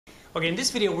Okay, in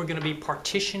this video we're going to be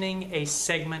partitioning a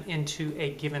segment into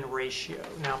a given ratio.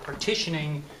 Now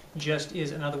partitioning just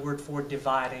is another word for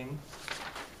dividing.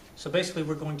 So basically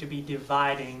we're going to be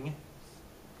dividing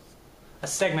a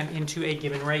segment into a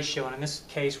given ratio, and in this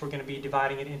case we're going to be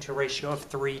dividing it into a ratio of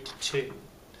 3:2.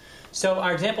 So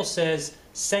our example says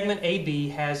segment AB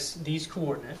has these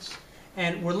coordinates,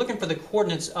 and we're looking for the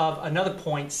coordinates of another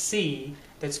point C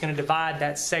that's going to divide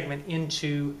that segment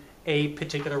into a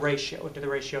particular ratio, into the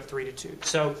ratio of 3:2.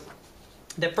 So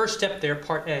the first step there,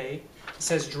 part A, it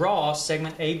says draw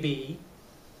segment AB.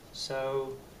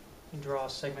 So you draw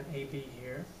segment AB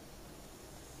here.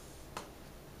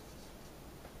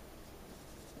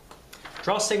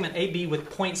 Draw segment AB with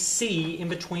point C in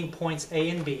between points A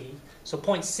and B. So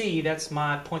point C, that's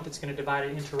my point that's going to divide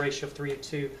it into a ratio of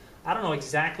 3:2. I don't know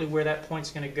exactly where that point's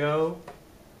going to go,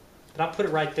 but I'll put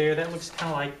it right there. That looks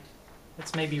kind of like,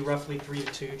 that's maybe roughly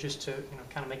 3:2, just to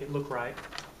kind of make it look right.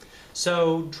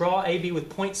 So draw AB with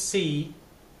point C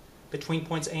between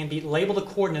points A and B. Label the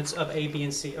coordinates of A, B,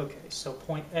 and C. Okay, so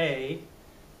point A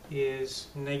is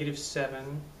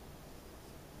 -7,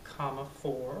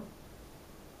 4.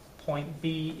 Point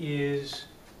B is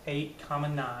 8,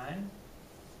 9.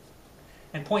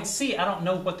 And point C, I don't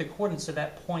know what the coordinates of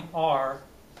that point are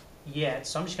yet,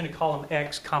 so I'm just going to call them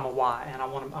x, y, and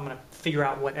I'm going to figure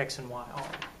out what x and y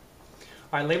are.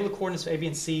 All right, label the coordinates of A, B,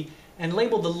 and C, and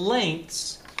label the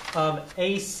lengths of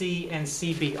AC and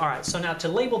CB. All right, so now to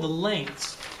label the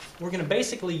lengths, we're going to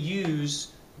basically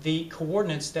use the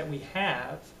coordinates that we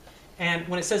have. And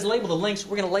when it says label the lengths,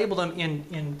 we're going to label them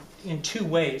in two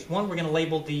ways. One, we're going to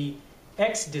label the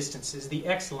x distances, the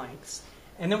x lengths,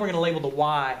 and then we're going to label the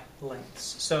y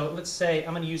lengths. So let's say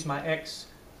I'm going to use my x,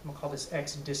 I'm going to call this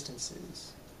x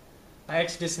distances. My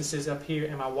x distances up here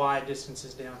and my y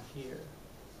distances down here.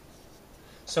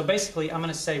 So basically I'm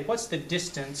going to say what's the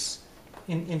distance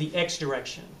in the x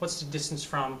direction? What's the distance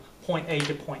from point A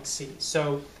to point C?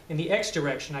 So in the x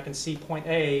direction I can see point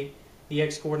A, the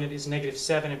x coordinate is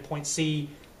 -7, and point C,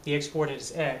 the x coordinate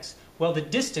is x. Well, the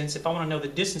distance, if I want to know the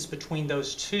distance between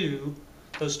those two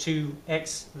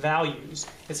x values,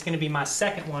 it's going to be my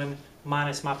second one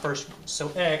minus my first one. So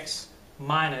x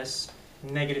minus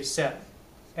 -7.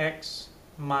 X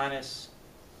minus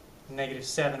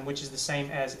 -7, which is the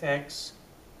same as x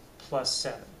plus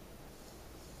 7.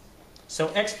 So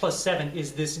x plus 7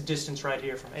 is this distance right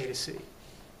here from A to C.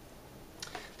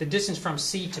 The distance from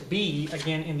C to B,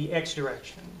 again in the x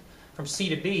direction, from C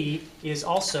to B is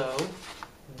also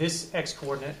this x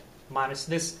coordinate minus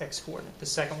this x coordinate, the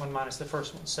second one minus the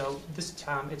first one. So this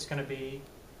time it's going to be,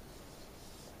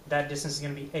 that distance is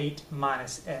going to be 8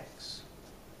 minus x.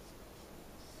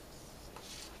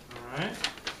 All right.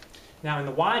 Now in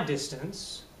the y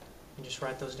distance, you just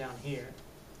write those down here.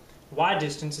 Y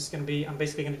distance is going to be, I'm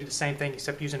basically going to do the same thing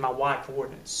except using my y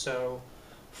coordinates. So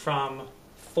from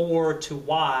 4 to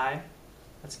y,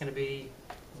 that's going to be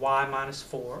y minus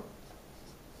 4.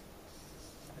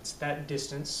 That's that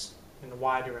distance in the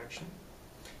y direction.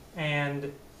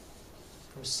 And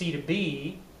from C to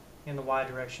B in the y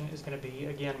direction is going to be,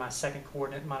 again, my second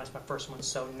coordinate minus my first one,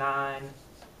 so 9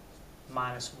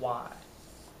 minus y.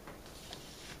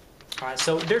 All right,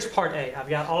 so there's part A. I've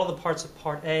got all of the parts of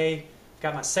part A. I've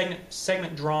got my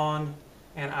segment drawn,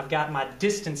 and I've got my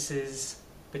distances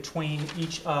between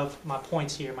each of my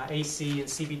points here, my AC and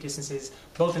CB distances,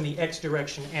 both in the x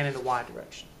direction and in the y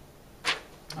direction.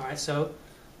 All right, so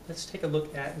let's take a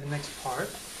look at the next part.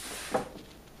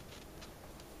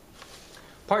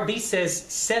 Part B says,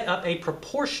 set up a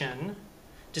proportion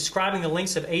describing the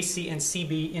lengths of AC and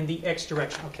CB in the x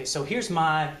direction. Okay, so here's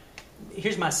my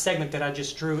segment that I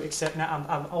just drew, except now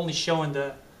I'm only showing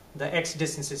the x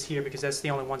distances here because that's the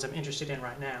only ones I'm interested in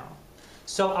right now.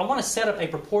 So I want to set up a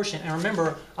proportion, and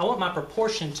remember, I want my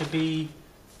proportion to be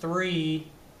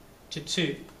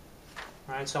 3:2.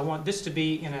 All right, so I want this to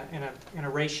be in a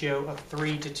ratio of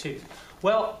 3:2.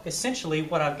 Well, essentially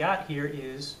what I've got here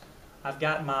is I've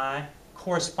got my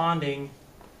corresponding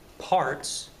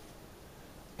parts,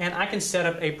 and I can set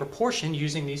up a proportion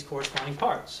using these corresponding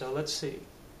parts. So let's see.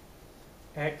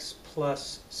 X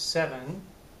plus 7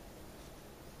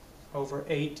 over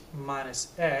 8 minus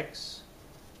x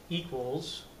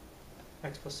equals,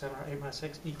 x plus 7 or 8 minus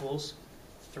x equals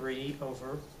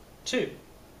 3/2.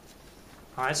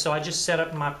 All right, so I just set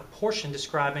up my proportion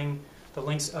describing the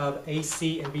lengths of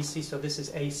AC and BC. So this is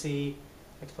AC,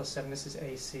 x plus 7, this is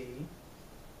AC,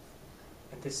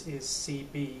 and this is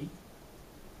CB.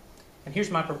 And here's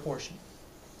my proportion.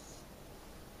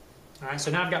 All right,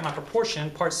 so now I've got my proportion.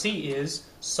 Part C is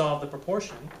solve the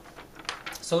proportion.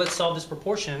 So let's solve this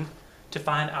proportion to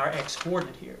find our x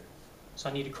coordinate here. So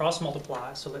I need to cross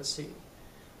multiply. So let's see.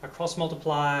 I cross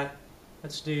multiply.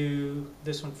 Let's do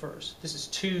this one first. This is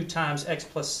 2 times x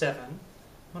plus 7. I'm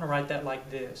going to write that like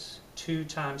this. 2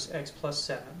 times x plus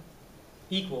 7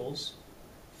 equals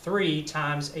 3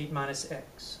 times 8 minus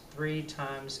x. 3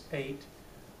 times 8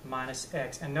 minus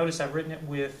x. And notice I've written it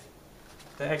with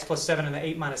the x plus 7 and the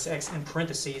 8 minus x in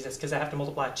parentheses. That's because I have to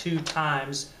multiply 2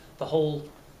 times the whole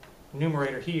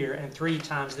numerator here and 3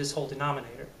 times this whole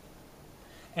denominator.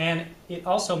 And it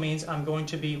also means I'm going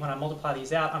to be, when I multiply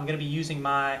these out, I'm going to be using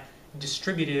my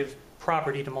distributive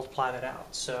property to multiply that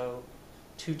out. So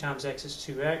 2 times x is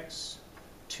 2x,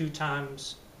 2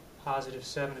 times positive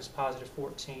 7 is positive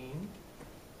 14,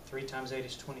 3 times 8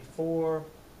 is 24,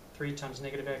 3 times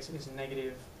negative x is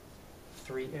negative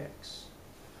 3x.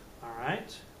 All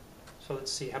right, so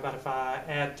let's see, how about if I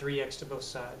add 3x to both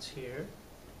sides here,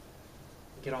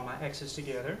 get all my x's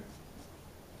together.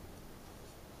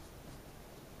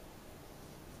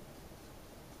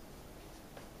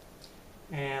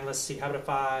 And let's see, how about if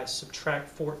I subtract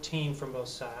 14 from both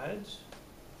sides?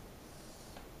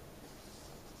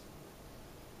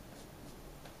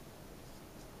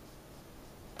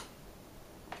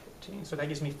 So that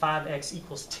gives me 5x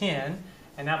equals 10.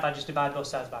 And now if I just divide both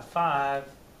sides by 5,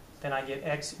 then I get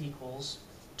x equals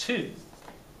 2.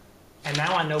 And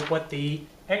now I know what the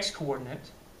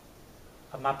x-coordinate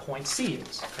of my point C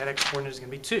is. That x-coordinate is going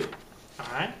to be 2. All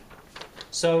right?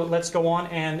 So let's go on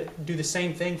and do the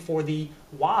same thing for the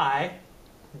y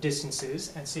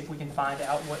distances and see if we can find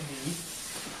out what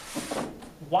the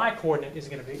y-coordinate is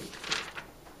going to be.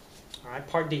 All right,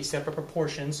 part D, separate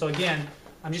proportions. So again,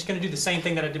 I'm just going to do the same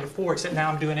thing that I did before, except now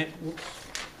I'm doing it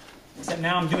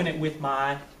with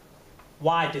my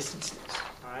y distances.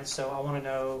 All right, so I want to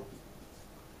know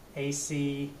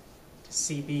AC to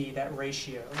CB, that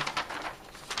ratio.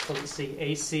 So let's see,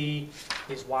 AC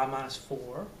is y minus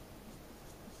 4.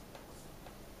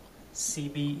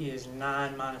 CB is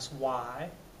 9 minus y.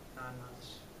 9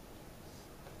 minus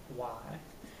y.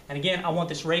 And again, I want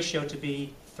this ratio to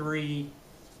be 3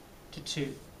 to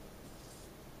 2.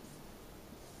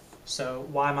 So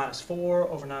y minus 4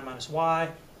 over 9 minus y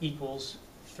equals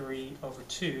 3 over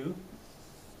 2.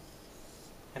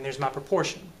 And there's my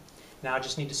proportion. Now I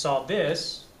just need to solve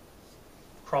this,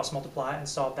 cross multiply, and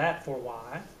solve that for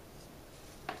y.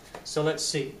 So let's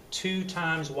see, 2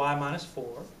 times y minus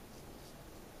 4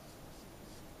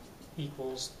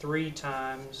 equals 3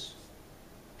 times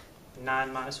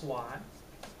 9 minus y.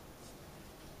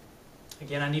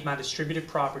 Again, I need my distributive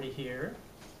property here.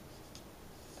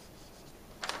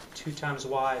 2 times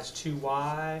y is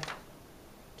 2y.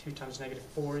 2 times negative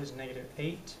 4 is negative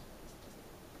 8.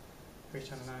 3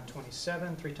 times 9,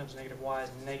 27. 3 times negative y is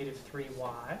negative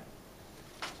 3y.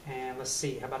 And let's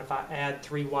see, how about if I add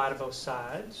 3y to both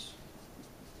sides?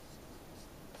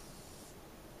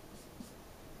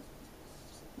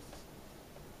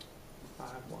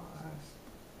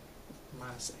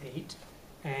 Minus 8.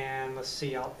 And let's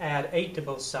see, I'll add 8 to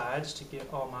both sides to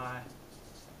get all my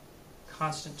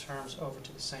constant terms over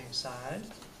to the same side.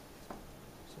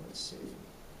 So let's see,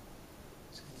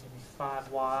 it's going to give me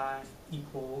 5y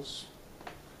equals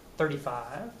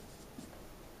 35.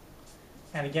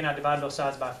 And again, I divide both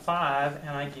sides by 5,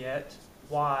 and I get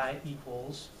y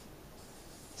equals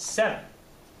 7.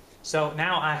 So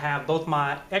now I have both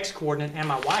my x-coordinate and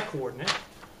my y-coordinate.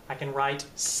 I can write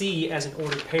C as an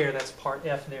ordered pair. That's part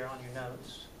F there on your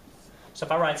notes. So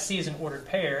if I write C as an ordered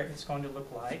pair, it's going to look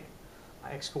like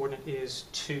my x-coordinate is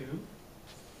 2,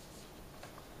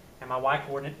 and my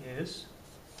y-coordinate is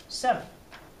 7.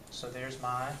 So there's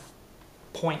my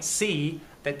point C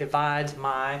that divides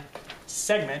my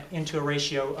segment into a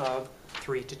ratio of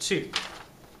 3 to 2.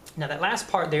 Now that last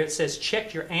part there, it says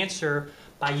check your answer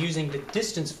by using the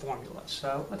distance formula.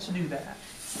 So let's do that.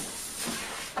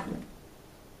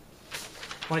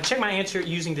 I want to check my answer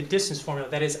using the distance formula.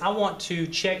 That is, I want to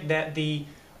check that the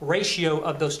ratio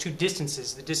of those two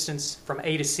distances, the distance from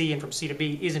A to C and from C to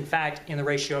B, is in fact in the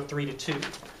ratio of 3 to 2.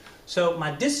 So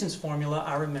my distance formula,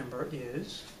 I remember,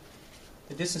 is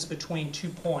the distance between 2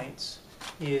 points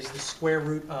is the square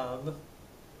root of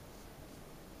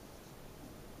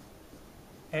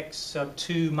x sub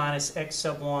 2 minus x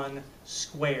sub 1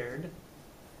 squared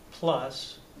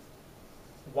plus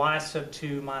y sub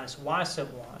 2 minus y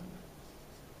sub 1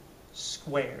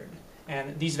 squared.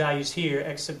 And these values here,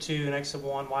 x sub 2 and x sub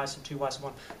 1, y sub 2, y sub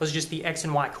 1, those are just the x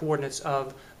and y coordinates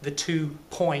of the 2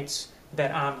 points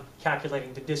that I'm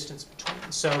calculating the distance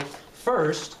between. So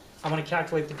first, I want to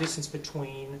calculate the distance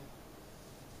between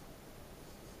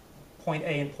point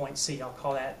A and point C. I'll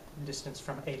call that distance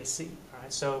from A to C. All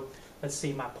right, so let's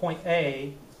see, my point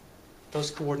A,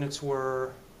 those coordinates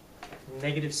were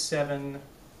 -7,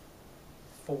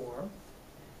 4.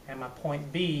 And my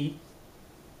point B,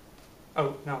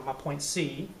 oh no, my point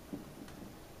C,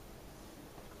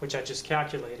 which I just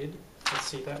calculated, let's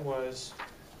see, that was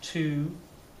 2,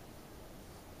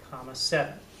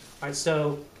 7. All right,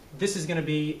 so this is going to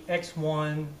be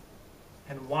x1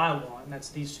 and y1, that's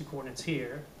these two coordinates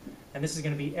here, and this is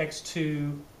going to be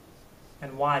x2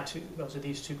 and y2, those are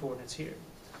these two coordinates here.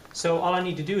 So all I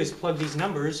need to do is plug these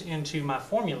numbers into my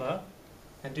formula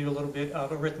and do a little bit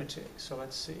of arithmetic. So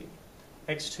let's see,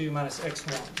 x2 minus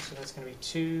x1, so that's going to be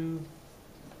 2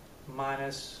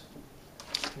 minus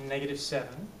 -7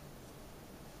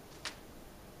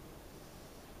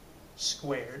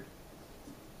 squared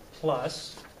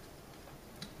plus,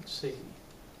 let's see,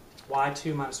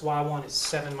 y2 minus y1 is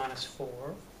 7 minus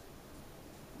 4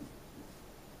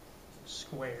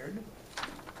 squared.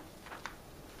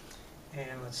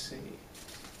 And let's see,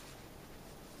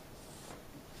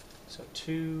 so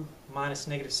 2 minus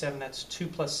 -7, that's 2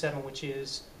 plus 7, which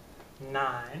is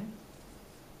 9.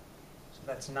 So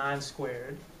that's 9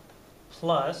 squared,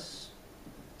 plus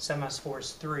 7 minus 4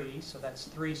 is 3, so that's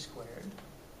 3 squared.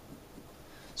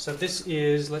 So this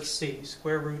is, let's see,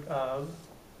 square root of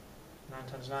 9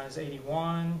 times 9 is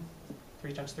 81,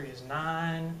 3 times 3 is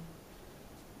 9,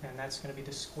 and that's going to be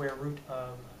the square root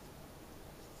of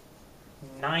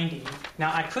 90.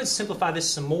 Now I could simplify this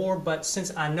some more, but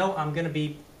since I know I'm going to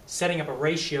be setting up a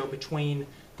ratio between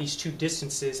these two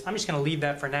distances, I'm just going to leave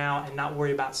that for now and not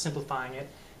worry about simplifying it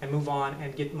and move on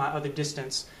and get my other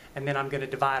distance, and then I'm going to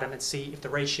divide them and see if the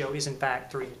ratio is in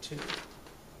fact 3 to 2.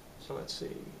 So let's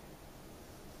see,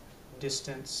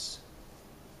 distance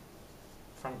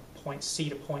from point C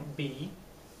to point B.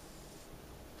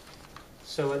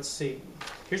 So let's see,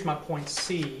 here's my point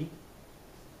C.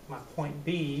 My point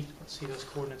B, let's see, those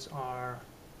coordinates are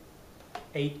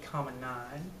 8,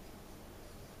 9.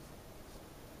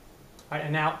 All right,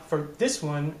 and now for this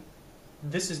one,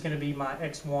 this is going to be my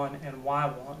x1 and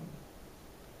y1.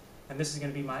 And this is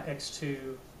going to be my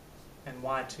x2 and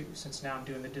y2, since now I'm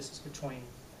doing the distance between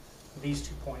these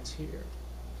 2 points here.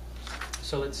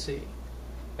 So let's see,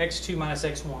 x2 minus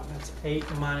x1, that's 8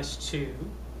 minus 2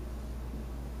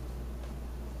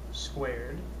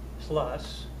 squared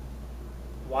plus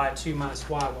y2 minus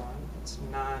y1, that's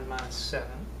 9 minus 7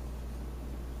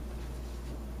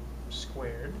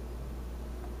 squared.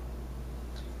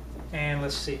 And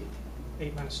let's see,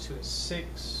 8 minus 2 is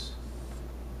 6,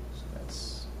 so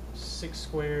that's 6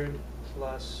 squared,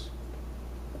 plus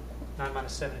 9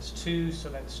 minus 7 is 2, so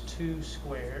that's 2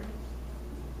 squared.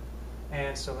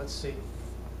 And so let's see,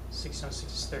 6 times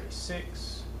 6 is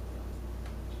 36,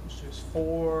 2 is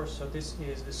 4, so this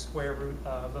is the square root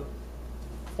of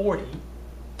 40.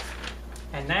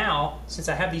 And now, since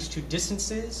I have these two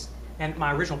distances, and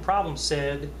my original problem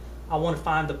said I want to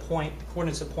find the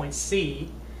coordinates of point C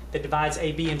that divides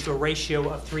AB into a ratio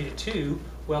of 3 to 2,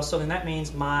 well, so then that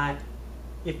means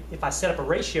if I set up a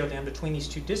ratio then between these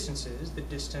two distances, the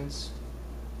distance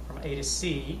from A to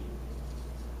C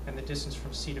and the distance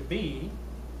from C to B,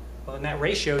 well, then that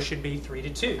ratio should be 3 to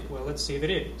 2. Well, let's see if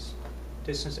it is.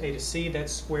 Distance A to C,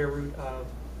 that's square root of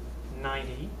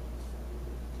 90.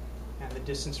 And the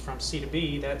distance from C to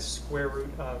B, that's square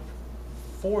root of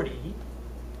 40.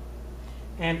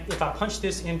 And if I punch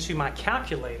this into my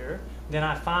calculator, then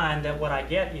I find that what I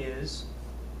get is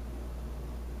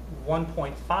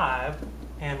 1.5,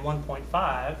 and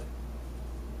 1.5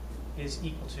 is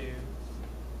equal to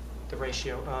the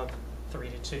ratio of 3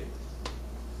 to 2.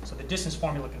 So the distance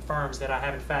formula confirms that I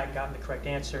have in fact gotten the correct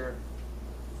answer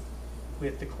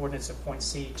with the coordinates of point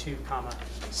C, 2,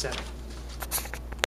 7.